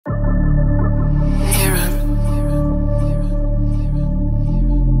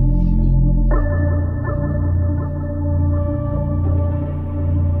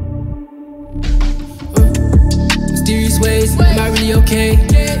really okay.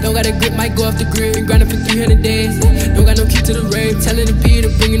 Don't got a grip, might go off the grid. Been grinding for 300 days. Don't got no key to the rave. Telling the P to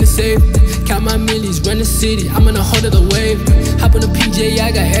bring in the safe. Count my millies, run the city. I'm on a hold of the wave. Hop on the PJ, yeah,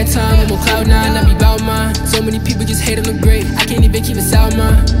 I got airtime. I'm on cloud 9, I be bout mine. So many people just hate on the great. I can't even keep it sound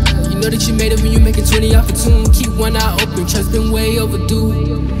mine. You know that you made it when you making 20 off a tune. Keep one eye open, trust been way overdue.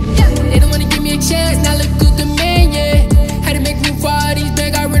 They don't wanna give me a chance, now look good, the man, yeah. Had to make room for all these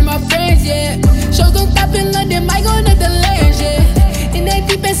big, got rid of my friends, yeah. Shows don't stop in London, might go to the lands, yeah. In that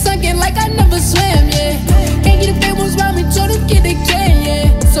deep and sunken like I never swam, yeah. Can't get the famous round me, told them get the can, yeah.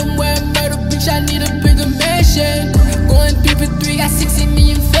 Somewhere in murder, bitch, I need a bigger mansion. Going 3 for 3, got 60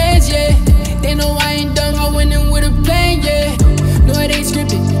 million fans, yeah. They know I ain't done, I went in with a plan, yeah. No, it ain't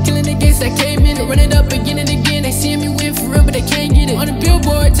scripted, killing the games that came in it. Run it up again and again, they see me win for real, but they can't get it. On the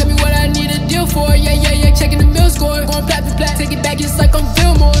billboard, tell me what I need a deal for, yeah, yeah, yeah. Checking the mill score, going plat for plat, take it back just like I'm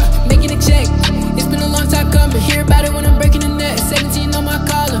Fillmore. Making a check, it's been a long time coming. Hear about it when I'm breaking the net. 17 on my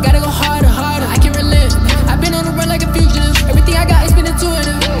collar, gotta go harder, harder. I can't relent. I've been on the run like a fugitive. Everything I got, it's been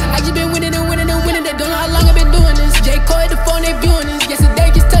intuitive. I just been winning and winning and winning. They don't know how long I've been doing this. J. Cole at the phone, they viewing this.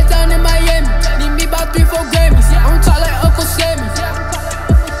 Yesterday just touched down in Miami. Need me about 3-4 Grammys. I don't talk like Uncle Sammy.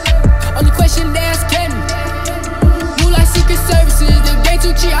 Only question they ask Kenny. You like Secret Services? The game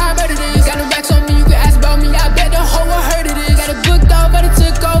too cheap, I murdered this. Got no racks on me, you can ask about me. I bet the whole world heard of this. Got a booked off, but it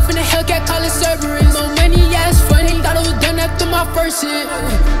took off in the Hellcat, call it Cerberus. No money, yeah, it's funny. Thought it was done after my first hit.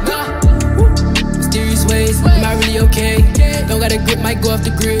 Mysterious ways, am I really okay? Don't got a grip, might go off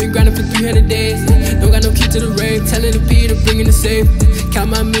the grid. Been grinding for 300 days. Don't got no key to the rave. Telling the P to bring in the safe. Count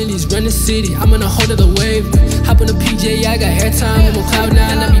my millies, run the city. I'm on a hold of the wave. Hop on the PJ, yeah, I got airtime. I'm on cloud 9,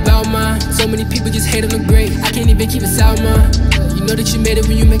 I be